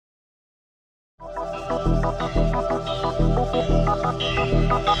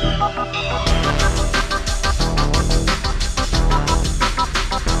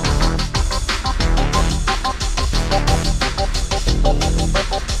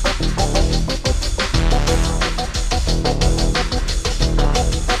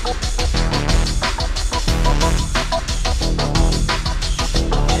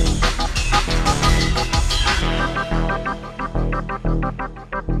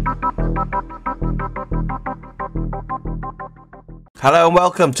Hello and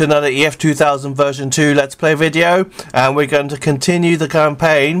welcome to another EF2000 version 2 Let's Play video, and we're going to continue the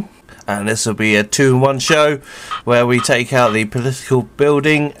campaign, and this will be a 2-in-1 show where we take out the political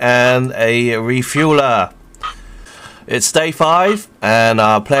building and a refueler. It's day 5 and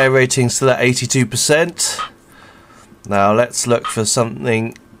our player rating's still at 82%. Now let's look for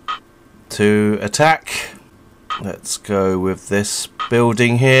something to attack. Let's go with this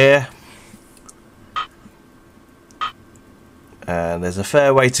building here. And there's a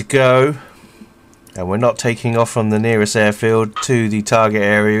fair way to go, and we're not taking off from the nearest airfield to the target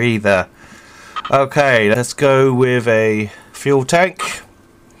area either. Okay, let's go with a fuel tank,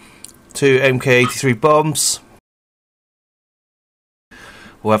 2 Mk83 bombs.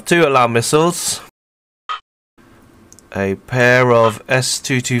 We'll have 2 alarm missiles, a pair of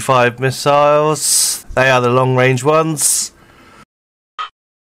S225 missiles, they are the long range ones.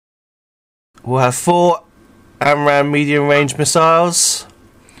 We'll have 4 AMRAAM medium range missiles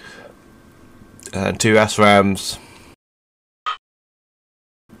and 2 ASRAAMs.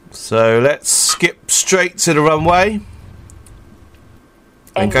 So let's skip straight to the runway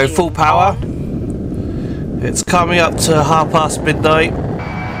and go full power. It's coming up to midnight,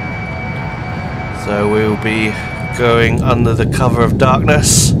 so we'll be going under the cover of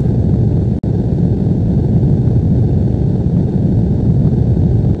darkness.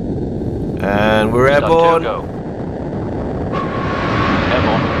 And we're airborne. Airborne.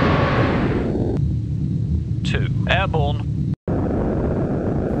 2. Airborne.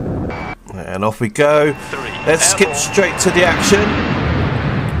 And off we go. 3. Let's skip straight to the action.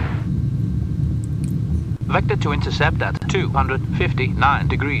 Vector to intercept at 259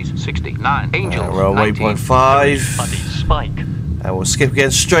 degrees 69. Angels. We're on waypoint 5. Spike. And we'll skip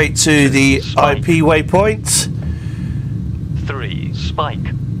again straight to the IP waypoint. 3.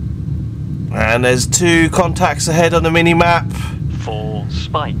 Spike. And there's 2 contacts ahead on the mini-map. 4.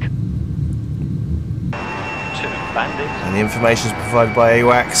 Spike. 2. Bandits. And the information is provided by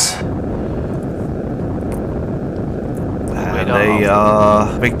AWACS. And they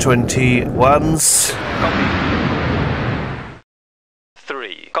are big 21s. Copy.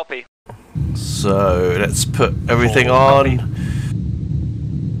 3. Copy. So let's put everything 4. on.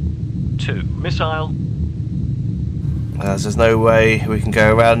 Copy. 2. Missile. As there's no way we can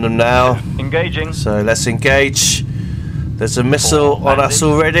go around them now. Engaging. So let's engage. There's a missile 4 on us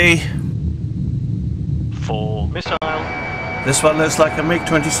already. 4. Missile. This one looks like a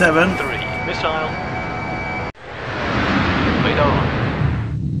MiG-27. 3. Missile. Radar on.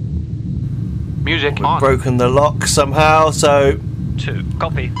 Music We've on. broken the lock somehow, so 2.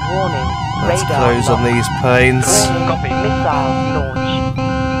 Copy. Warning. let's Radar close on locked. these planes. Copy. Missile launch.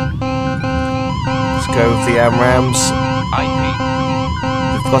 Let's go with the AMRAAMs. IP.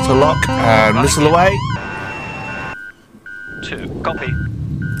 We've got a lock and missile away. 2. Copy.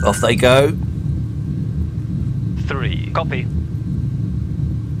 Off they go. 3. Copy.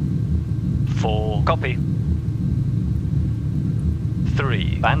 4. Copy.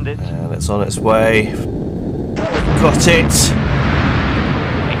 3. Bandit. And it's on its way. Got it.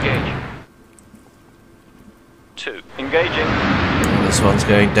 Engage. 2. Engaging. This one's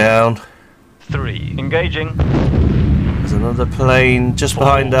going down. 3. Engaging. There's another plane just 4.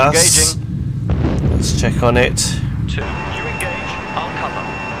 behind us. Engaging. Let's check on it. 2. You engage. I'll cover.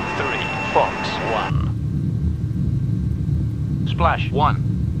 3. Fox. 1. Splash 1.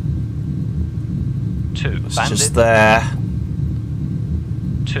 2. It's Bandit. just there.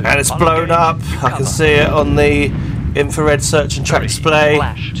 2. And it's blown up. I can see it on the infrared search and track 3. display.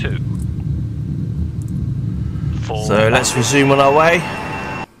 Flash 2. 4. So let's resume on our way.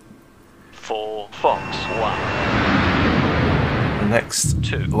 4. Fox 1. The next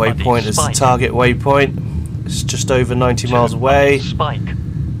 2. waypoint is the Spike. target waypoint. It's just over 90 2. miles away. Spike.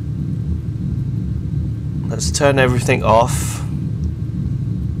 Let's turn everything off.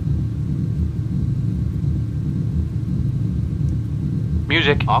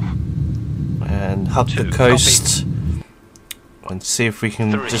 Music off. And hug 2. the coast. And see if we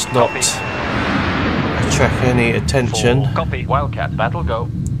can 3. just not Copy. attract any attention. 4. Copy. Wildcat. Battle go.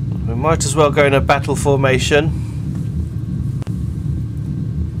 We might as well go in a battle formation.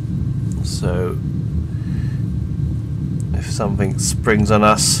 So something springs on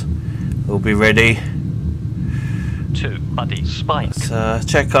us, we'll be ready. 2, buddy, spike. Let's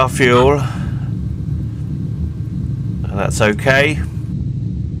check our fuel. And that's okay.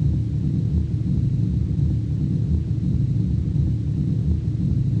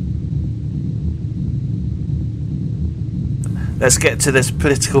 Let's get to this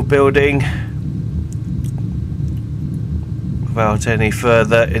political building without any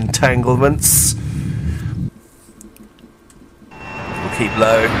further entanglements. We'll keep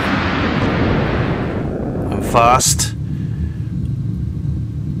low and fast.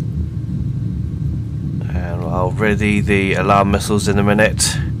 And I'll ready the alarm missiles in a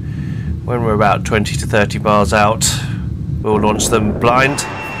minute. When we're about 20 to 30 miles out, we'll launch them blind.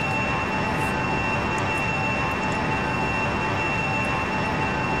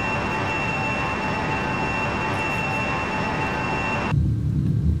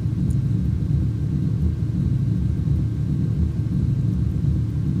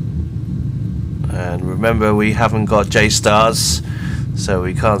 And remember, we haven't got J-stars, so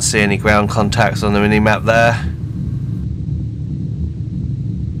we can't see any ground contacts on the mini-map there.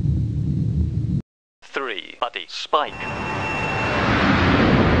 3, buddy, spike. 2,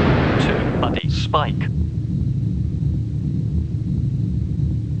 buddy, spike.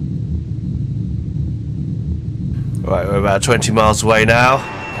 Right, we're about 20 miles away now,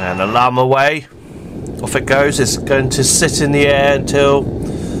 and alarm away. Off it goes. It's going to sit in the air until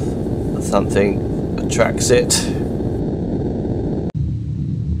something attracts it.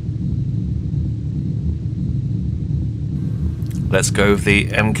 Let's go with the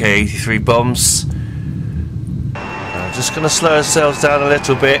MK-83 bombs. Just going to slow ourselves down a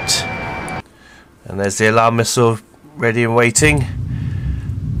little bit. And there's the alarm missile ready and waiting.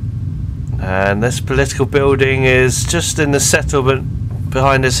 And this political building is just in the settlement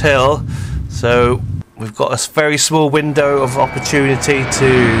behind this hill. So we've got a very small window of opportunity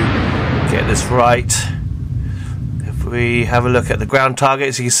to get this right. If we have a look at the ground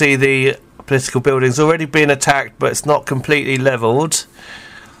targets, you can see the political building's already been attacked, but it's not completely leveled.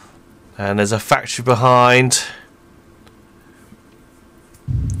 And there's a factory behind.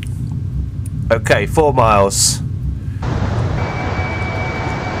 Okay, 4 miles.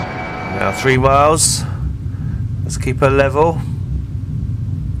 Now 3 miles. Let's keep her level.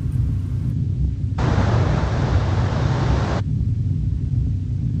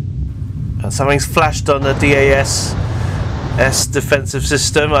 And something's flashed on the DAS defensive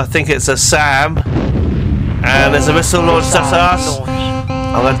system. I think it's a SAM. And there's a missile launched at us.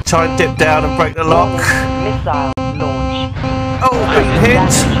 I'm going to try and dip down and break the lock. Missile launch. Oh, been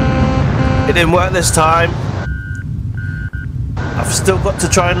hit. It didn't work this time. I've still got to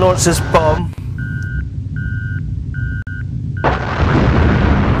try and launch this bomb.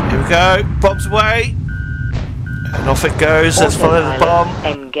 Here we go. Bomb's away. And off it goes. Let's follow the bomb.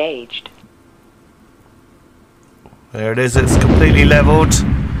 Engaged. There it is, it's completely leveled.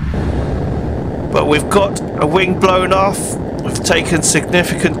 But we've got a wing blown off. We've taken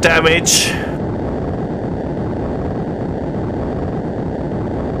significant damage.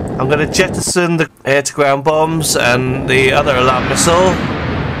 I'm going to jettison the air-to-ground bombs and the other alarm missile.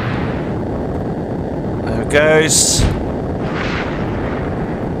 There it goes.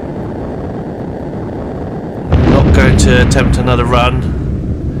 I'm not going to attempt another run.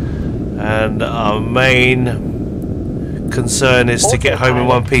 And our main concern is to get home in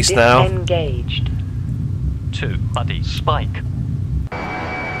one piece now. Engaged. 2, buddy, spike.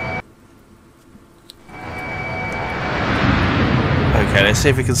 Okay, let's see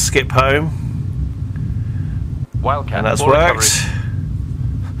if we can skip home. Wildcat. And that's full worked.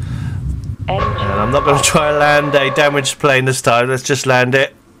 Engine. And I'm not going to try and land a damaged plane this time. Let's just land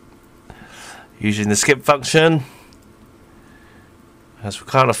it using the skip function, as we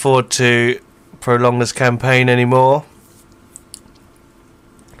can't afford to prolong this campaign anymore.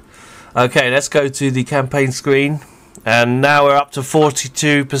 Okay, let's go to the campaign screen, and now we're up to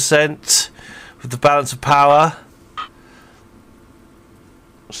 42% with the balance of power,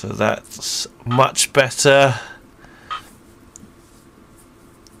 so that's much better.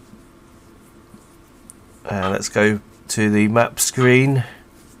 And let's go to the map screen,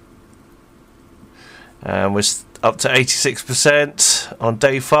 and we're up to 86% on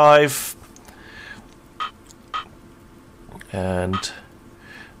day 5, and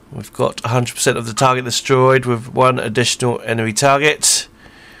we've got 100% of the target destroyed with 1 additional enemy target.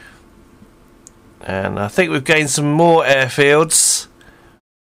 And I think we've gained some more airfields.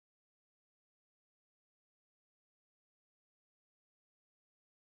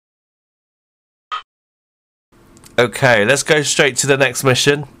 Okay, let's go straight to the next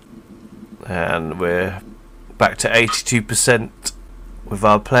mission. And we're back to 82% with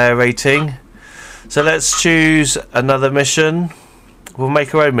our player rating. So let's choose another mission. We'll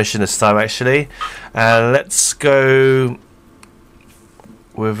make our own mission this time actually, and let's go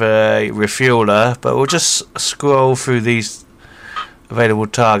with a refueler, but we'll just scroll through these available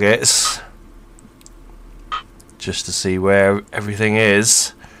targets just to see where everything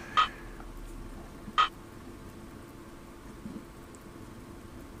is.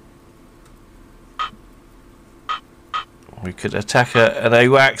 We could attack an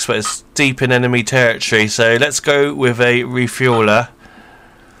AWACS, but it's deep in enemy territory, so let's go with a refueler.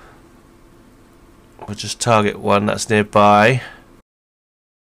 We'll just target one that's nearby.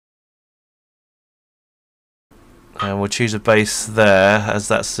 And we'll choose a base there, as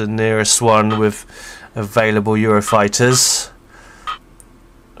that's the nearest one with available Eurofighters.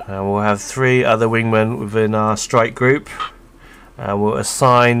 And we'll have 3 other wingmen within our strike group. And we'll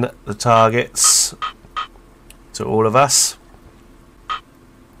assign the targets to all of us.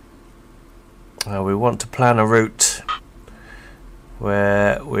 We want to plan a route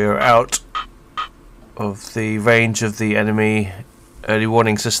where we're out of the range of the enemy early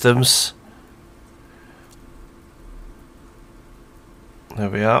warning systems. There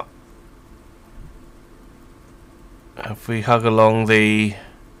we are. If we hug along the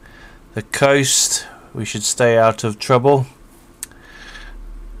coast, we should stay out of trouble.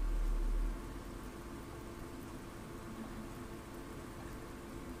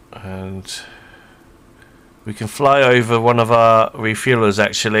 And we can fly over one of our refuelers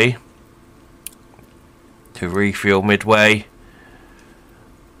actually to refuel midway.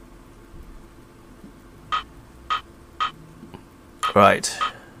 Right,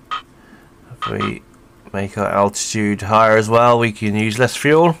 if we make our altitude higher as well, we can use less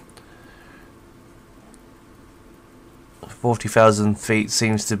fuel. 40,000 feet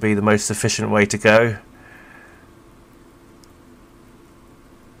seems to be the most efficient way to go.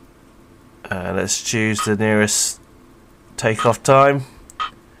 Let's choose the nearest takeoff time.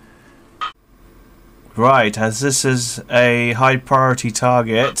 Right, as this is a high priority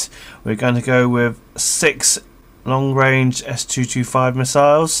target, we're going to go with 6 long-range S-225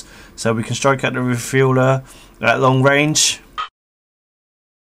 missiles, so we can strike at the refueler at long range.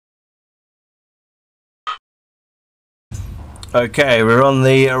 Okay, we're on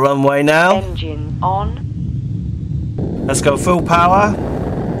the runway now. Engine on. Let's go full power.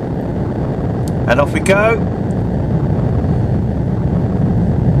 And off we go.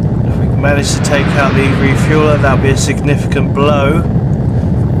 If we can manage to take out the refueler, that'll be a significant blow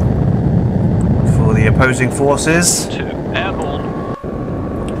for the opposing forces. 2 airborne.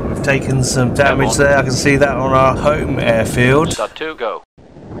 We've taken some damage there. I can see that on our home airfield. Start 2, go. 3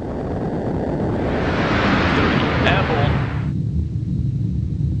 airborne.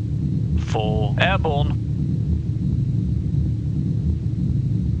 4 airborne.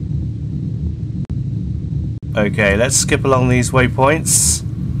 Okay, let's skip along these waypoints.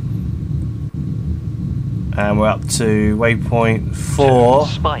 And we're up to waypoint 4.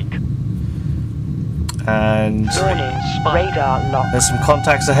 Spike. And Warning. Radar lock. there's some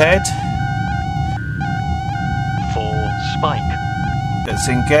contacts ahead. 4 spike. Let's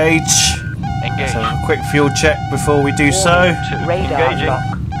engage. Engage. Let's have a quick fuel check before we do so. 2 Radar engaging.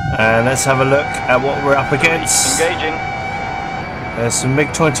 lock. And let's have a look at what we're up against. Engaging. There's some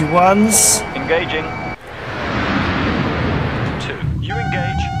MiG-21s. Engaging. 2 you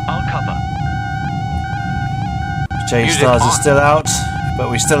engage, I'll cover. J-Stars are still out, but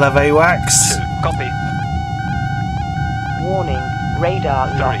we still have 2 AWACS. copy. Warning. Radar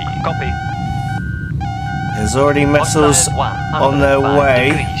 3 lock. copy. There's already missiles on their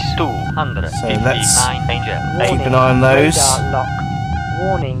way, so let's keep an eye on those. Radar lock.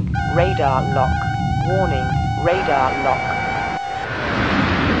 Warning. Radar lock. Warning. Radar lock.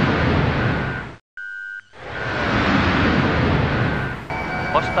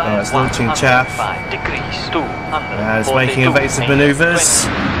 It's launching chaff. And it's making evasive maneuvers.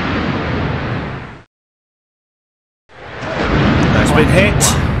 That's been hit.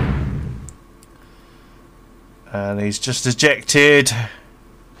 And he's just ejected.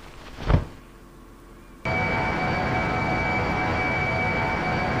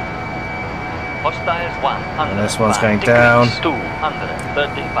 And this one's going down.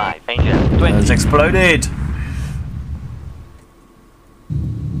 235 angel And 20. it's exploded.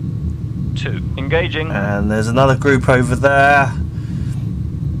 2 engaging. And there's another group over there.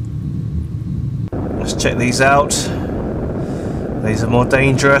 Let's check these out. These are more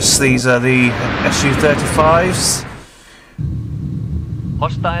dangerous. These are the Su-35s.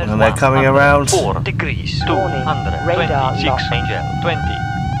 Hostiles And they're coming around. 4 degrees 226 Radar angel 20.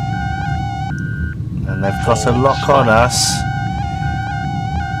 And And they've got a lock on us.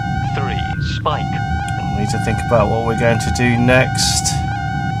 3. Spike. We need to think about what we're going to do next.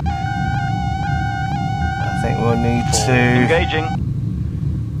 I think we'll need 4. to Engaging.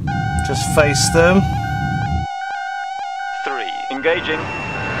 just face them. 3. Engaging.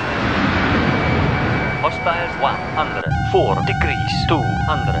 Hostiles 104 degrees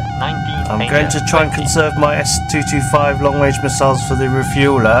 219. I'm going to try and conserve my S-225 long-range missiles for the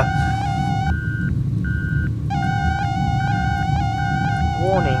refueler.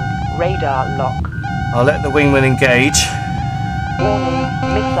 Warning, radar lock. I'll let the wingman engage. Warning,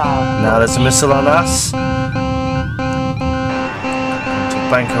 missile. Now there's a missile on us. To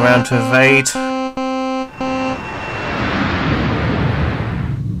bank around to evade.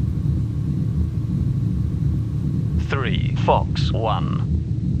 Fox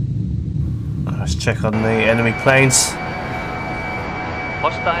 1. Let's check on the enemy planes.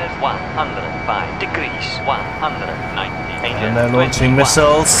 Hostiles 105 degrees 190. And they're launching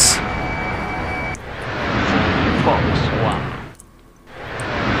missiles. Fox 1.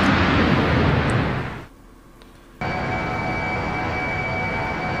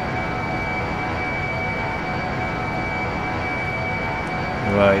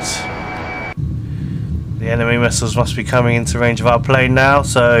 Right. The enemy missiles must be coming into range of our plane now,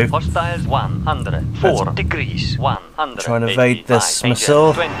 so Hostiles 104 degrees 100. try and evade this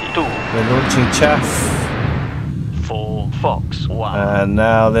missile. 22. We're launching chaff. 4 Fox 1. And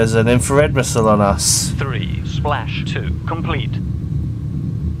now there's an infrared missile on us. 3 Splash 2 complete.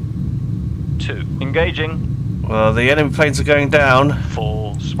 2 engaging. Well, the enemy planes are going down.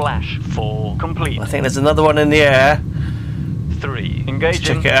 4 Splash 4 complete. I think there's another one in the air. 3 Let's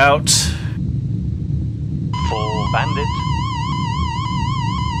engaging. check it out. 4 Bandit.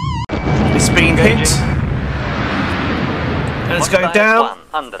 It's been hit. And it's going down.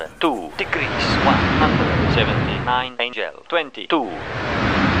 102 degrees 179. Angel 22.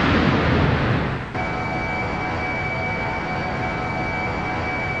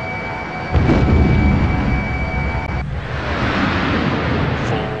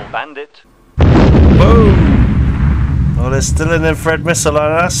 4 Bandit. Boom! Well, there's still an infrared missile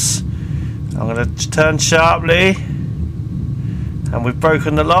on us. I'm going to turn sharply. And we've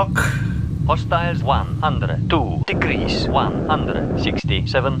broken the lock. Hostiles 102 degrees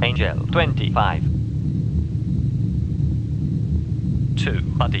 167. Angel 25. 2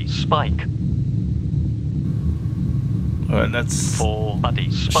 Buddy Spike. Alright, let's 4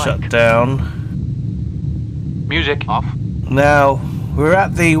 Buddy Spike. shut down. Music off. Now, we're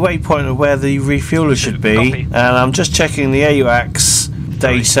at the waypoint of where the refueler should be. Copy. And I'm just checking the AWACS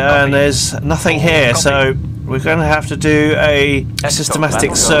data, and there's nothing here, so we're going to have to do a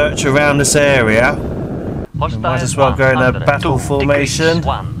systematic search around this area. We might as well go in a battle formation.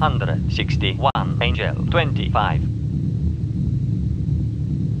 161 Angel 25.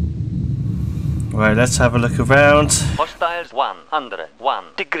 Right, let's have a look around. Hostiles 101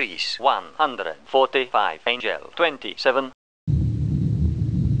 degrees 145 Angel 27.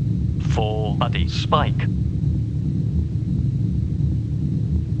 4 Buddy Spike.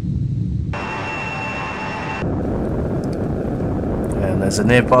 And there's a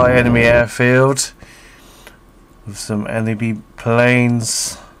nearby enemy airfield with some enemy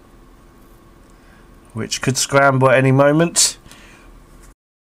planes which could scramble at any moment.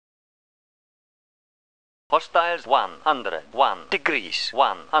 Hostiles 101 degrees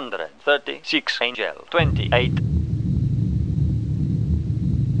 136 Angel 28.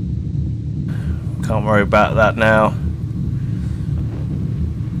 Can't worry about that now.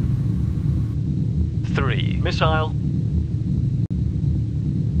 3 Missile.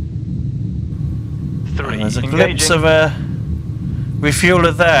 3 There's a engaging. glimpse of a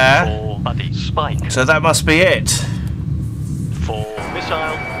refueler there, 4 Buddy Spike. so that must be it. 4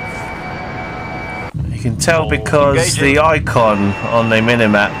 Missile. You can tell 4 because engaging. the icon on the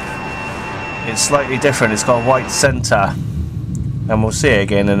minimap, it's slightly different. It's got a white centre, and we'll see it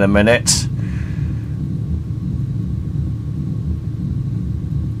again in a minute.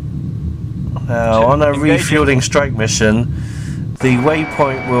 Now, on a Engaging. refueling strike mission, the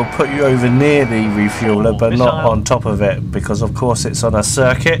waypoint will put you over near the refueler, but not Missile. on top of it, because of course it's on a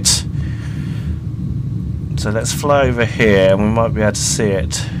circuit. So let's fly over here, and we might be able to see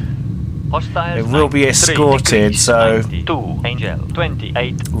it. Hostiles It will be 93 escorted, degrees, so 92 Angel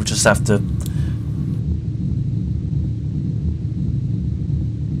 28. we'll just have to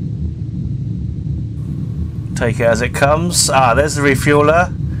take it as it comes. Ah, there's the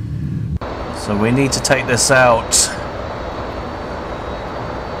refueler. So we need to take this out.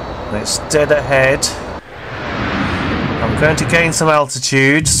 It's dead ahead. I'm going to gain some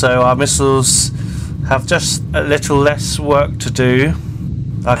altitude so our missiles have just a little less work to do.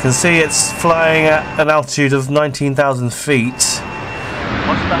 I can see it's flying at an altitude of 19,000 feet.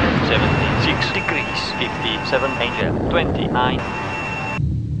 Hostile 76 degrees, 57 Angel, 29.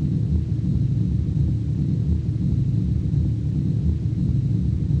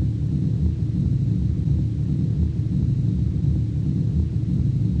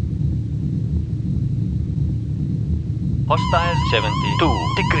 Hostile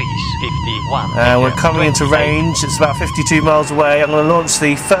 72 degrees, 51. And we're coming into range. It's about 52 miles away. I'm going to launch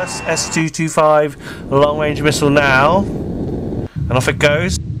the first S225 long-range missile now. And off it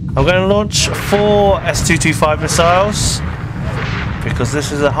goes. I'm going to launch 4 S225 missiles because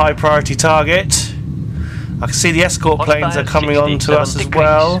this is a high priority target. I can see the escort planes are coming on to us as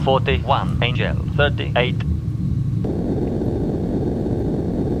well. 41 Angel, 38.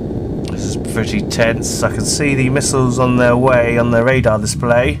 This is pretty tense. I can see the missiles on their way on their radar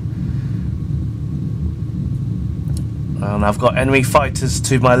display. And I've got enemy fighters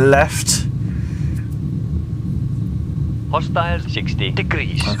to my left. Hostile 60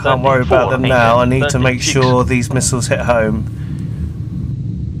 degrees. I can't worry about them now. I need to make sure these missiles hit home.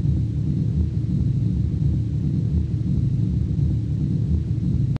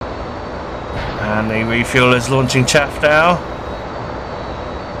 And the refueler is launching chaff now.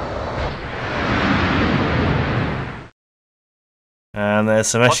 And there's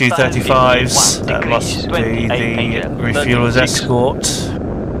some Su-35s. That must be the refueler's escort.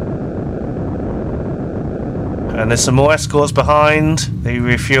 And there's some more escorts behind the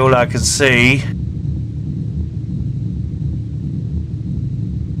refueler, I can see.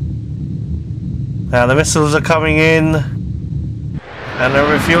 Now the missiles are coming in. And the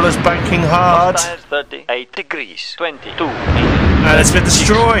refueler's banking hard. 38 degrees, 22. And it's been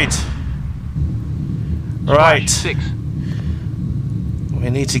destroyed. Right. We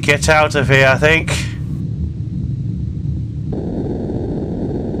need to get out of here, I think.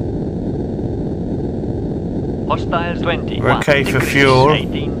 Hostile 21. We're okay for fuel.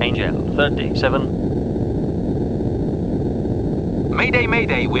 18 Angel, 37. Mayday,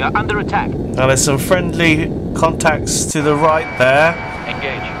 mayday, we are under attack. Now there's some friendly contacts to the right there.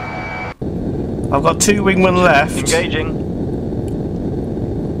 Engage. I've got 2 wingmen left. Engaging.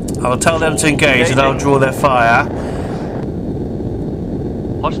 I'll tell them to engage and I'll draw their fire.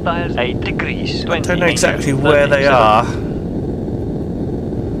 Hostiles 8 degrees, 20. I don't know exactly where they are.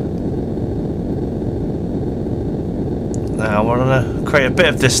 Now I want to create a bit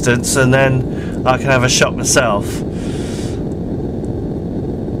of distance and then I can have a shot myself.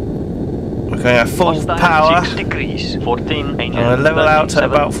 We're going at full power. 6 degrees, 14. I'm going to level out at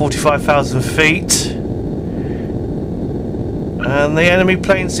about 45,000 feet. And the enemy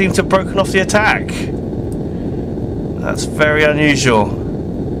plane seems to have broken off the attack. That's very unusual.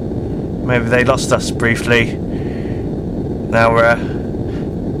 Maybe they lost us briefly. Now we're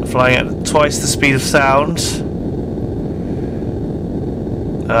flying at twice the speed of sound.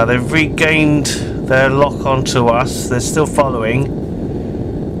 They've regained their lock onto us. They're still following.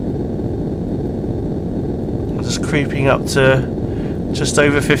 I'm just creeping up to just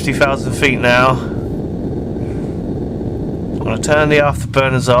over 50,000 feet now. I'm going to turn the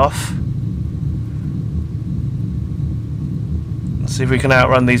afterburners off. Let's see if we can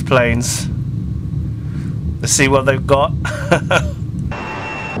outrun these planes. Let's see what they've got.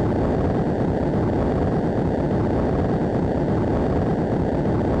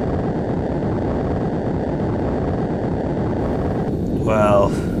 Well,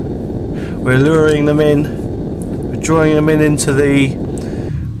 we're luring them in. We're drawing them in into the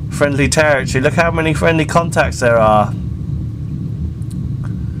friendly territory. Look how many friendly contacts there are.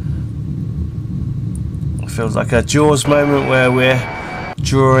 It feels like a Jaws moment where we're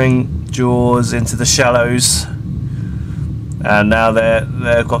drawing Jaws into the shallows. And now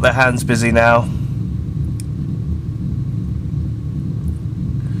they've got their hands busy now.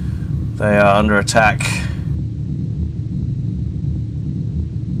 They are under attack.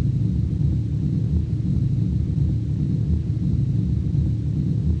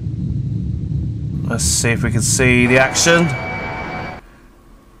 Let's see if we can see the action.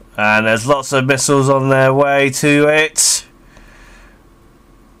 And there's lots of missiles on their way to it.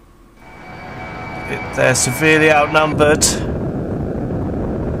 They're severely outnumbered.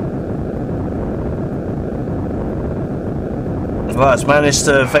 Well, it's managed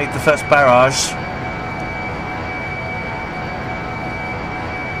to evade the first barrage.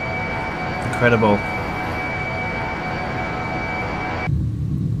 Incredible.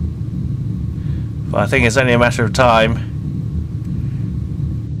 But I think it's only a matter of time.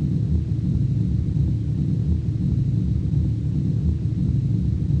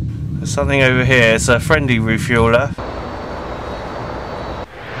 There's something over here. It's a friendly refueler.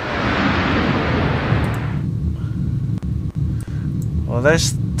 Well,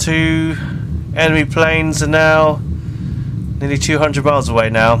 there's two enemy planes are now nearly 200 miles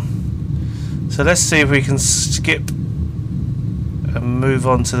away now. So let's see if we can skip and move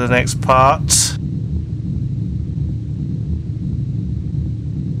on to the next part.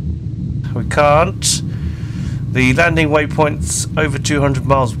 We can't. The landing waypoint's over 200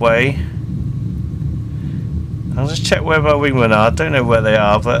 miles away. I'll just check where my wingmen are. I don't know where they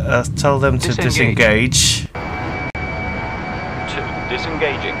are, but tell them to disengage. 2.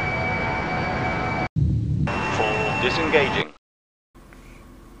 Disengaging. 4. Disengaging.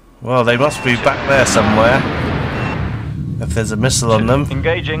 Well, they must be back there somewhere. If there's a missile on them.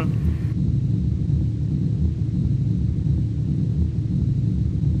 Engaging.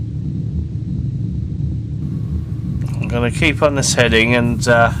 I'm going to keep on this heading and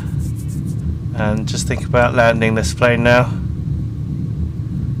just think about landing this plane now.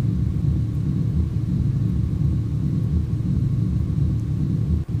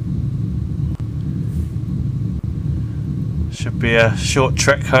 Should be a short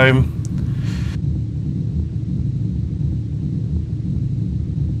trek home.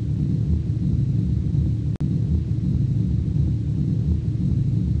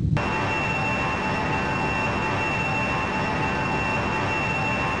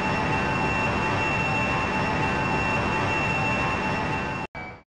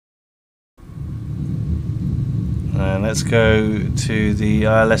 And let's go to the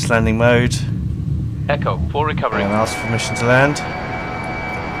ILS landing mode. Echo, for recovery. And ask permission to land.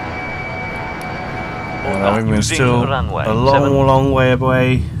 And our wingman's still runway, a long way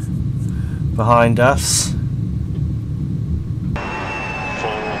away behind us. 4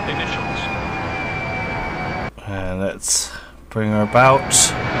 initials. And let's bring her about.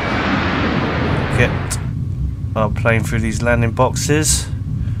 Get our plane through these landing boxes.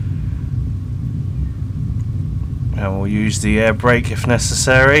 And we'll use the air brake if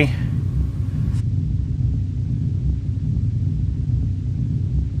necessary.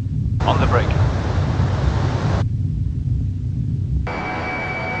 On the brake.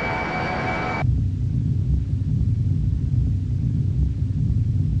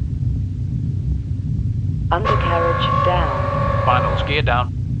 Undercarriage down. Finals, gear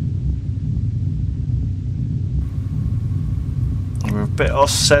down. We're a bit off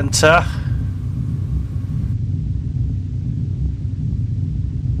centre.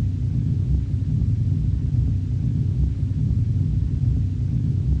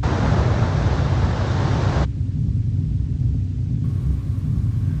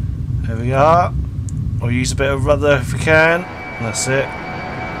 There we are. We'll use a bit of rudder if we can. That's it.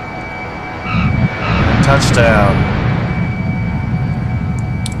 And touchdown.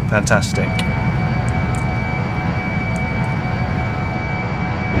 Fantastic.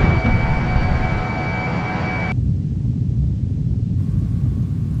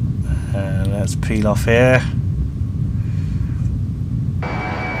 And let's peel off here.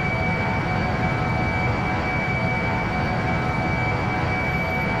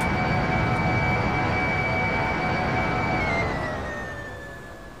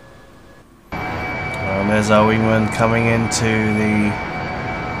 And there's our wingman coming into the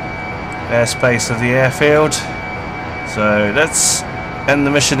airspace of the airfield. So let's end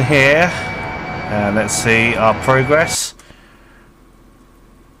the mission here and let's see our progress.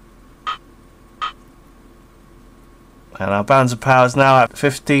 And our balance of power is now at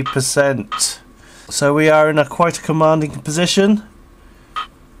 50%. So we are in quite a commanding position.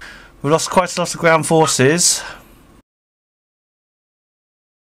 We've lost quite a lot of ground forces.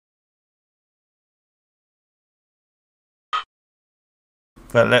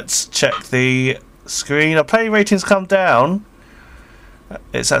 But let's check the screen. Our plane rating's come down.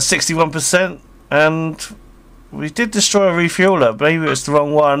 It's at 61%, and we did destroy a refueler. Maybe it's the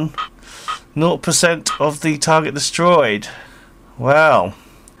wrong one. 0% of the target destroyed. Well,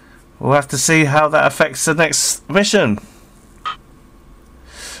 we'll have to see how that affects the next mission.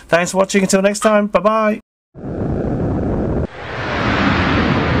 Thanks for watching. Until next time. Bye bye.